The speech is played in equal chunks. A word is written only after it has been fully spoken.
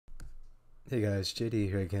Hey guys, JD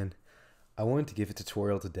here again. I wanted to give a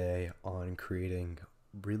tutorial today on creating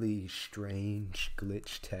really strange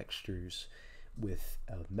glitch textures with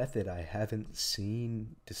a method I haven't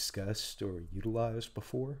seen discussed or utilized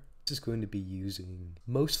before. This is going to be using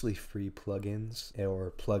mostly free plugins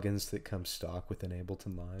or plugins that come stock within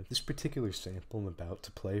Ableton Live. This particular sample I'm about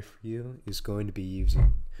to play for you is going to be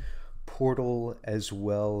using Portal as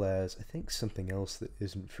well as I think something else that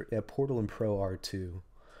isn't free. Yeah, Portal and Pro R2,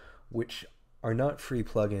 which are not free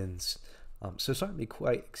plugins, so it's not going to be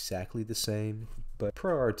quite exactly the same, but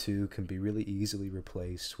Pro R2 can be really easily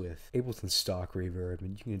replaced with Ableton stock reverb,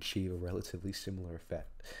 and you can achieve a relatively similar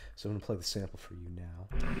effect. So I'm going to play the sample for you now.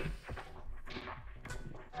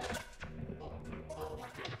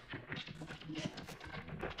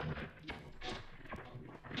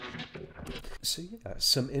 So yeah,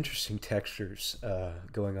 some interesting textures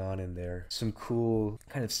going on in there. Some cool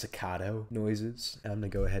kind of staccato noises. I'm going to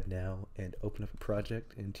go ahead now and open up a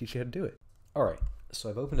project and teach you how to do it. Alright, so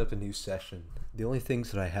I've opened up a new session. The only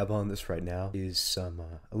things that I have on this right now is some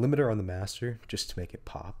a limiter on the master just to make it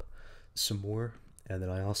pop some more. And then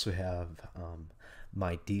I also have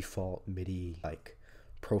my default MIDI like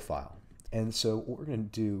profile. And so what we're going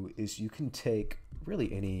to do is you can take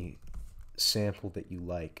really any sample that you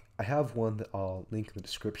like. I have one that I'll link in the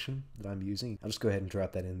description that I'm using. I'll just go ahead and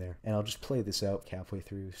drop that in there, and I'll just play this out halfway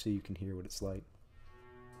through so you can hear what it's like.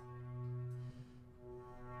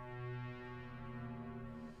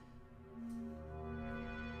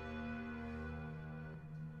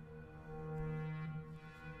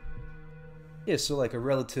 Yeah, so like a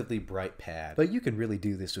relatively bright pad. But you can really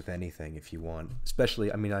do this with anything if you want.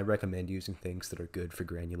 Especially, I mean, I recommend using things that are good for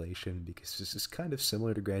granulation because this is kind of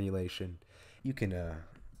similar to granulation. You can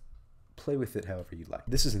play with it however you like.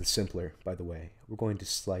 This isn't simpler, by the way. We're going to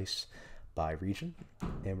slice by region,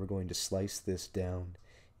 and we're going to slice this down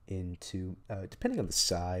into, depending on the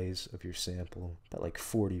size of your sample, about like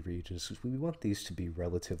 40 regions, because we want these to be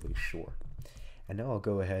relatively short. And now I'll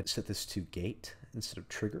go ahead and set this to gate instead of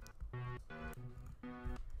trigger.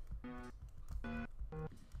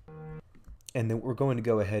 And then what we're going to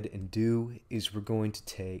go ahead and do is we're going to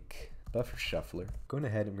take buffer shuffler. Going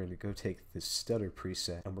ahead and we're going to go take this stutter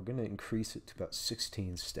preset and we're going to increase it to about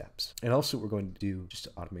 16 steps. And also what we're going to do just to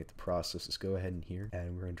automate the process is go ahead and here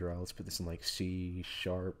and we're going to draw, let's put this in like C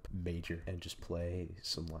sharp major and just play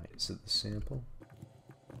some lines of the sample.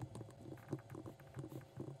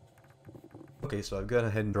 Okay, so I've gone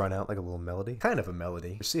ahead and drawn out like a little melody, kind of a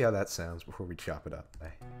melody. Let's see how that sounds before we chop it up.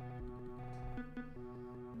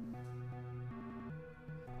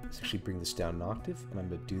 Let's actually bring this down an octave, and I'm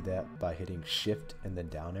going to do that by hitting shift and then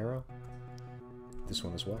down arrow. This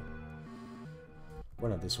one as well.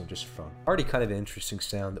 Well, not this one, just for fun. Already kind of an interesting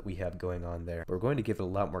sound that we have going on there. We're going to give it a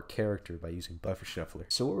lot more character by using buffer shuffler.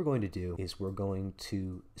 So what we're going to do is we're going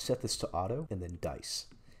to set this to auto and then dice.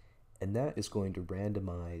 And that is going to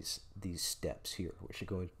randomize these steps here, which are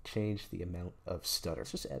going to change the amount of stutter.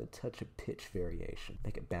 Let's just add a touch of pitch variation,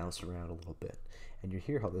 make it bounce around a little bit. And you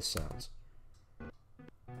hear how this sounds.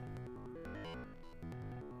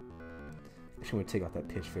 Actually, I'm going to take out that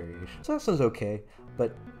pitch variation. So that sounds okay,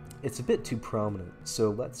 but it's a bit too prominent.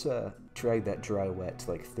 So let's drag that dry wet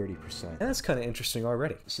to like 30%. And that's kind of interesting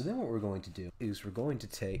already. So then what we're going to do is we're going to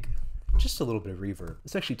take just a little bit of reverb.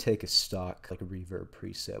 Let's actually take a stock, like a reverb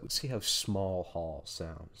preset. Let's see how small hall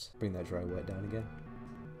sounds. Bring that dry wet down again.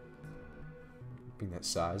 Bring that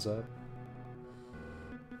size up.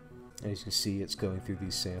 And as you can see, it's going through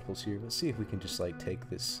these samples here. Let's see if we can just like take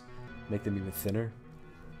this, make them even thinner.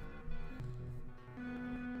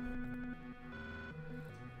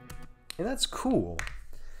 And that's cool,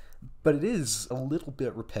 but it is a little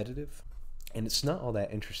bit repetitive, and it's not all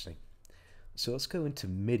that interesting. So let's go into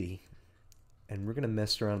MIDI, and we're going to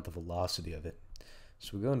mess around with the velocity of it.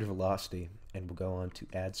 So we'll go into velocity, and we'll go on to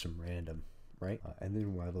add some random, right? And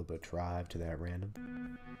then we'll add a little bit of drive to that random.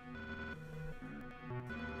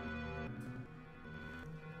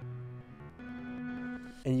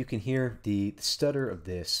 And you can hear the stutter of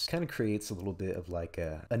this kind of creates a little bit of like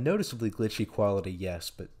a noticeably glitchy quality,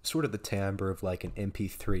 yes, but sort of the timbre of like an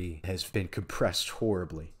MP3 has been compressed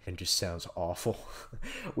horribly and just sounds awful,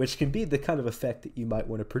 which can be the kind of effect that you might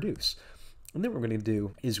want to produce. And then what we're going to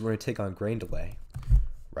do is we're going to take on grain delay,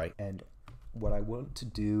 right? And what I want to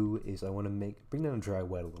do is I want to bring down dry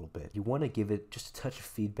wet a little bit. You want to give it just a touch of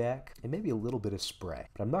feedback and maybe a little bit of spray,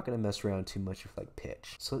 but I'm not going to mess around too much with like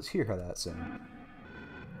pitch. So let's hear how that sounds.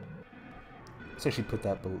 Let's actually put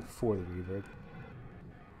that before the reverb.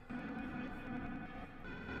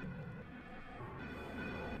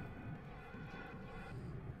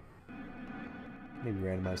 Maybe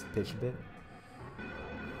randomize the pitch a bit.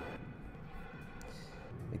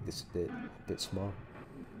 Make this a bit small.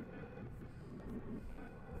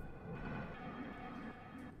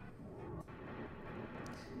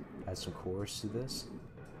 Add some chorus to this.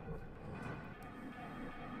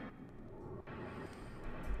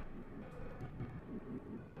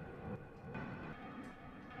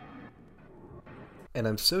 And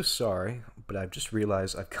I'm so sorry, but I've just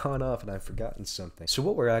realized I've gone off and I've forgotten something. So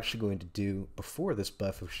what we're actually going to do before this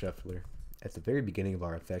buffer shuffler, at the very beginning of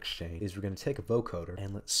our effects chain, is we're going to take a vocoder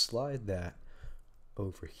and let's slide that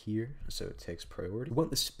over here so it takes priority. We want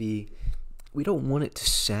this to be, we don't want it to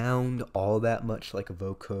sound all that much like a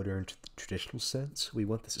vocoder in the traditional sense. We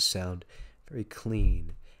want this to sound very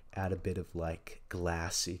clean, add a bit of like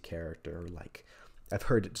glassy character, or like I've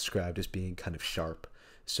heard it described as being kind of sharp.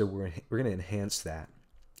 So we're going to enhance that,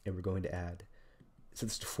 and we're going to add, set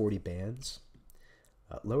this to 40 bands,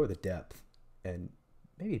 lower the depth, and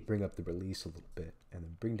maybe bring up the release a little bit, and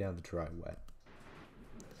then bring down the dry wet.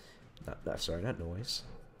 Not noise.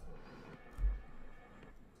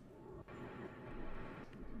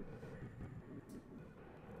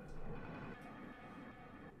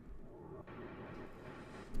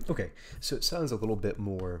 Okay, so it sounds a little bit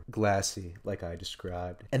more glassy, like I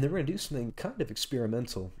described. And then we're going to do something kind of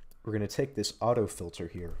experimental. We're going to take this auto filter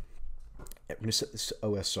here. And we're going to set this to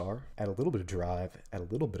OSR, add a little bit of drive, add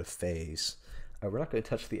a little bit of phase. We're not going to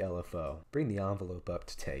touch the LFO. Bring the envelope up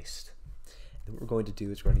to taste. And what we're going to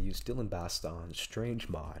do is we're going to use Dylan Baston's Strange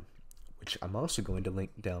Mod, which I'm also going to link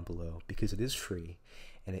down below because it is free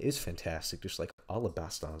and it is fantastic, just like all of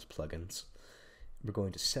Baston's plugins. We're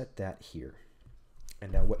going to set that here.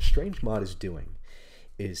 And now what Strange Mod is doing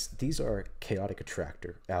is these are chaotic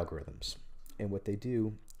attractor algorithms. And what they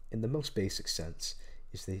do, in the most basic sense,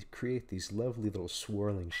 is they create these lovely little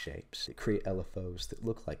swirling shapes. They create LFOs that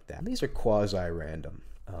look like that. And these are quasi-random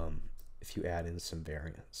if you add in some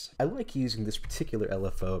variance. I like using this particular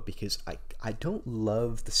LFO because I don't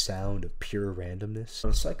love the sound of pure randomness.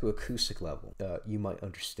 On a psychoacoustic level, you might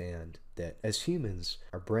understand that as humans,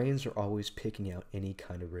 our brains are always picking out any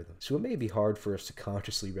kind of rhythm. So it may be hard for us to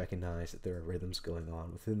consciously recognize that there are rhythms going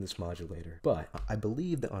on within this modulator, but I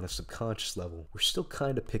believe that on a subconscious level, we're still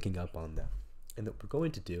kind of picking up on them. And what we're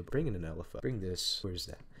going to do, bring in an LFO, bring this, where's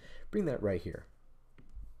that? Bring that right here.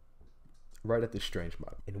 Right at the Strange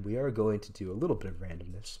Mod. And we are going to do a little bit of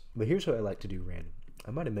randomness. But here's how I like to do random. I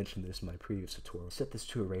might have mentioned this in my previous tutorial. Set this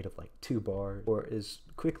to a rate of like 2 bars or as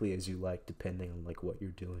quickly as you like depending on like what you're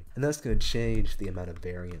doing. And that's going to change the amount of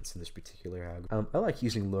variance in this particular algorithm. I like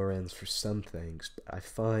using Lorenz for some things, but I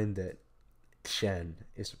find that Shen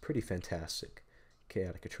is a pretty fantastic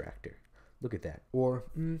chaotic attractor. Look at that. Or,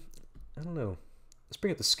 I don't know. Let's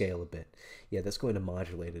bring up the scale a bit. Yeah, that's going to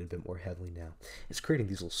modulate it a bit more heavily now. It's creating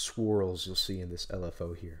these little swirls you'll see in this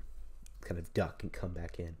LFO here. Kind of duck and come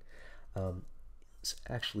back in. Let's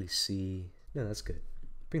actually see... No, that's good.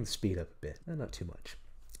 Bring the speed up a bit. No, not too much.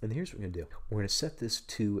 And here's what we're going to do. We're going to set this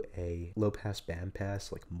to a low-pass,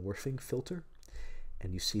 bandpass, like morphing filter.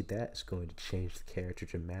 And you see that is going to change the character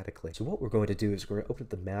dramatically. So what we're going to do is we're going to open up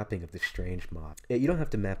the mapping of the Strange Mod. You don't have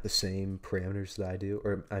to map the same parameters that I do,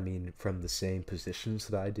 or I mean from the same positions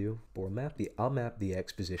that I do. But I'll map the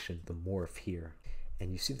X position, the morph here.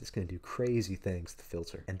 And you see that's going to do crazy things to the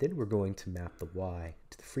filter. And then we're going to map the Y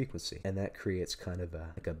to the frequency. And that creates kind of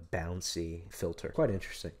like a bouncy filter. Quite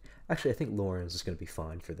interesting. Actually, I think Lorenz is going to be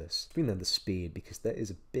fine for this. Bring down the speed because that is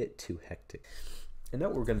a bit too hectic. And now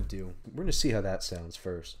what we're going to do, we're going to see how that sounds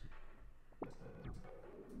first.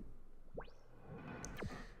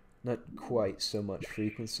 Not quite so much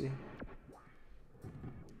frequency,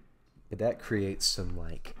 but that creates some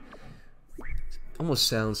like, almost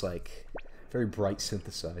sounds like very bright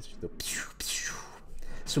synthesizers.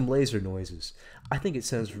 Some laser noises. I think it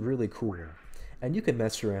sounds really cool. And you can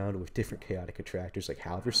mess around with different chaotic attractors, like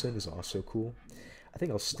Halverson is also cool. I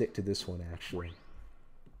think I'll stick to this one actually.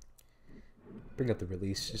 Bring up the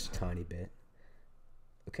release just a tiny bit.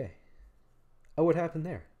 Okay. Oh, what happened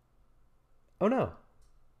there? Oh no.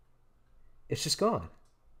 It's just gone.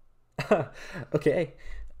 Okay.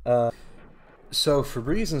 So for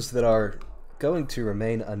reasons that are going to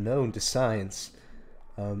remain unknown to science,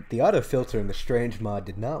 the auto filter in the Strange Mod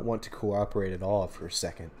did not want to cooperate at all for a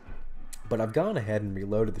second. But I've gone ahead and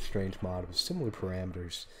reloaded the Strange Mod with similar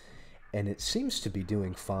parameters, and it seems to be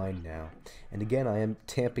doing fine now. And again, I am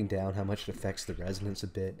tamping down how much it affects the resonance a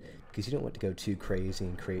bit, because you don't want to go too crazy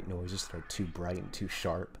and create noises that are too bright and too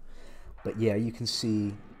sharp. But yeah, you can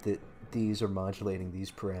see that these are modulating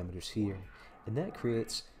these parameters here, and that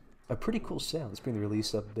creates a pretty cool sound. Let's bring the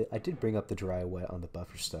release up a bit. I did bring up the dry wet on the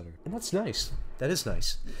buffer stutter, and that's nice. That is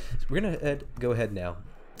nice. So we're going to go ahead now,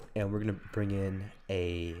 and we're going to bring in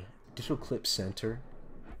a digital clip center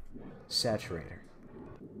saturator.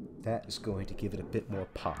 That is going to give it a bit more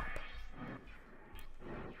pop.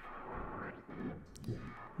 Let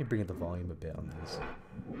me bring up the volume a bit on this.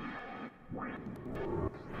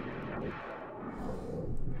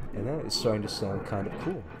 And that is starting to sound kind of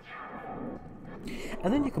cool.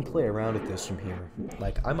 And then you can play around with this from here.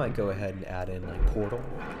 Like, I might go ahead and add in, like, Portal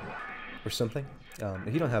or something.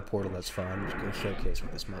 If you don't have Portal, that's fine. I'm just going to showcase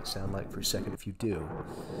what this might sound like for a second if you do.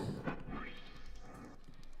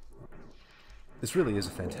 This really is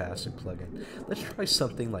a fantastic plugin. Let's try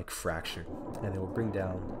something like Fracture, and then we'll bring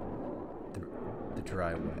down the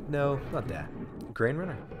dry wet. No, not that. Grain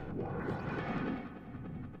Runner.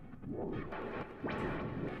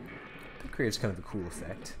 That creates kind of a cool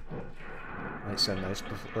effect. Might sound nice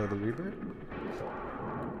before the reverb,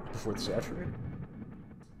 before the saturator.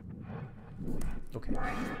 Okay.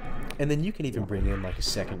 And then you can even bring in like a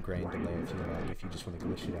second grain delay if you like, if you just want to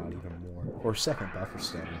glitch it out even more, or a second buffer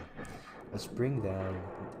setting. Let's bring down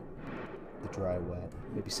the dry wet.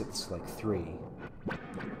 Maybe set this to like 3.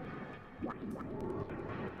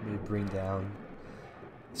 Maybe bring down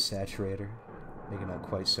the saturator, make it not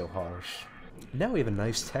quite so harsh. Now we have a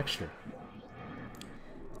nice texture.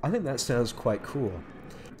 I think that sounds quite cool.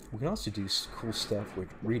 We can also do cool stuff with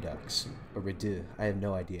Redux, or Redo. I have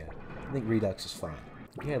no idea. I think Redux is fine.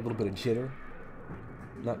 You can have a little bit of jitter,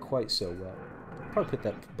 not quite so well. Probably put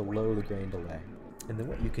that below the grain delay. And then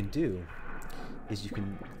what you can do is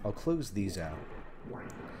I'll close these out.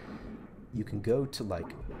 You can go to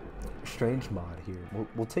like Strange Mod here.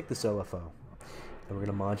 We'll take this LFO, and we're going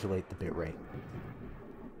to modulate the bitrate.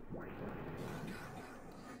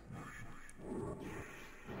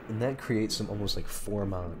 And that creates some almost like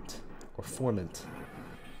formant or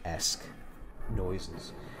formant-esque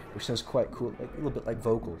noises, which sounds quite cool, like a little bit like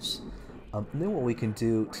vocals. And then what we can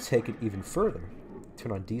do to take it even further,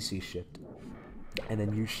 turn on DC shift, and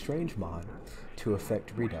then use Strange Mod to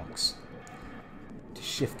affect Redux, to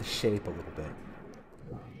shift the shape a little bit.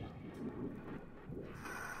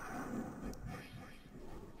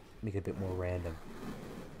 Make it a bit more random.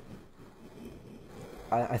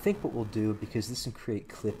 I think what we'll do, because this can create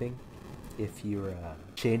clipping if you're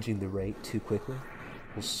changing the rate too quickly,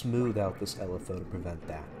 we'll smooth out this LFO to prevent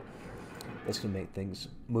that. That's going to make things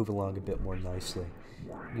move along a bit more nicely.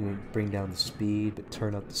 You can bring down the speed, but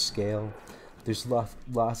turn up the scale. There's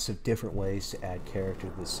lots of different ways to add character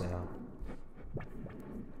to the sound.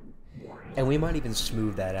 And we might even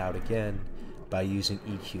smooth that out again by using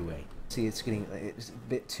EQ8. See, it's a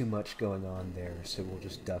bit too much going on there, so we'll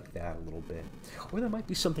just duck that a little bit. Or there might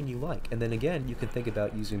be something you like, and then again, you can think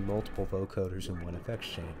about using multiple vocoders in one effects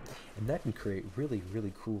chain, and that can create really,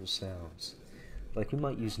 really cool sounds. Like we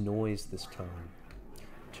might use noise this time.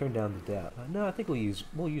 Turn down the depth. No, I think we'll use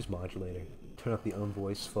modulator. Turn up the own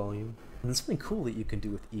voice volume. And then something cool that you can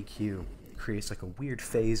do with EQ creates like a weird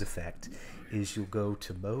phase effect. Is you'll go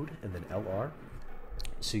to mode and then LR,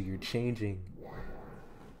 so you're changing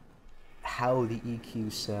how the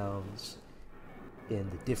EQ sounds in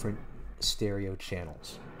the different stereo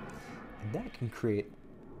channels. And that can create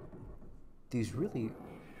these really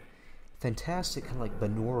fantastic kind of like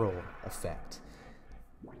binaural effect.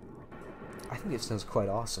 I think it sounds quite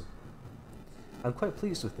awesome. I'm quite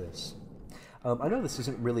pleased with this. I know this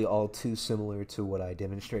isn't really all too similar to what I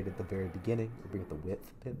demonstrated at the very beginning. We'll bring up the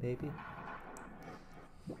width a bit maybe.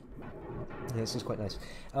 Yeah, this is quite nice.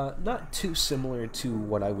 Not too similar to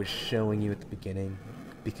what I was showing you at the beginning,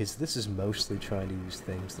 because this is mostly trying to use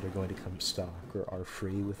things that are going to come stock or are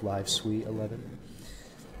free with Live Suite 11.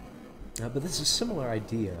 But this is a similar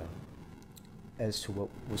idea as to what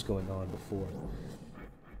was going on before.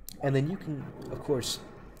 And then you can, of course,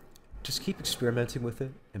 just keep experimenting with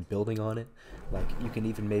it and building on it. Like, you can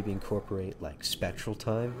even maybe incorporate, like, spectral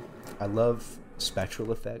time. I love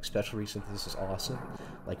spectral effects. Spectral resynthesis is awesome.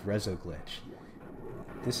 Like Reso Glitch.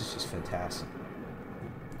 This is just fantastic.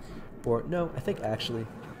 Or, no, I think actually,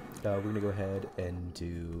 we're going to go ahead and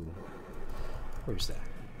do... Where's that?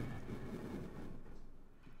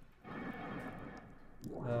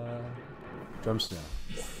 Drum snare.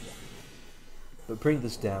 But bring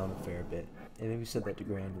this down a fair bit. And maybe set that to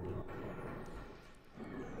granular.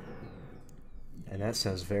 And that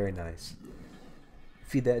sounds very nice.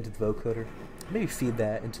 Feed that into the vocoder. Maybe feed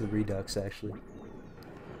that into the Redux, actually.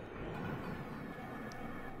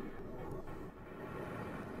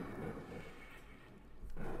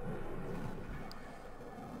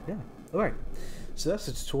 Yeah, alright. So that's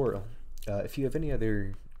the tutorial. If you have any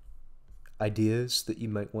other ideas that you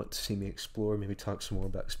might want to see me explore, maybe talk some more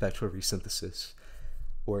about spectral resynthesis,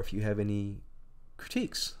 or if you have any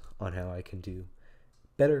critiques on how I can do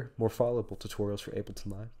better, more followable tutorials for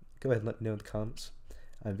Ableton Live, go ahead and let me know in the comments.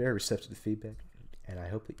 I'm very receptive to feedback, and I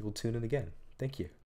hope that you will tune in again. Thank you.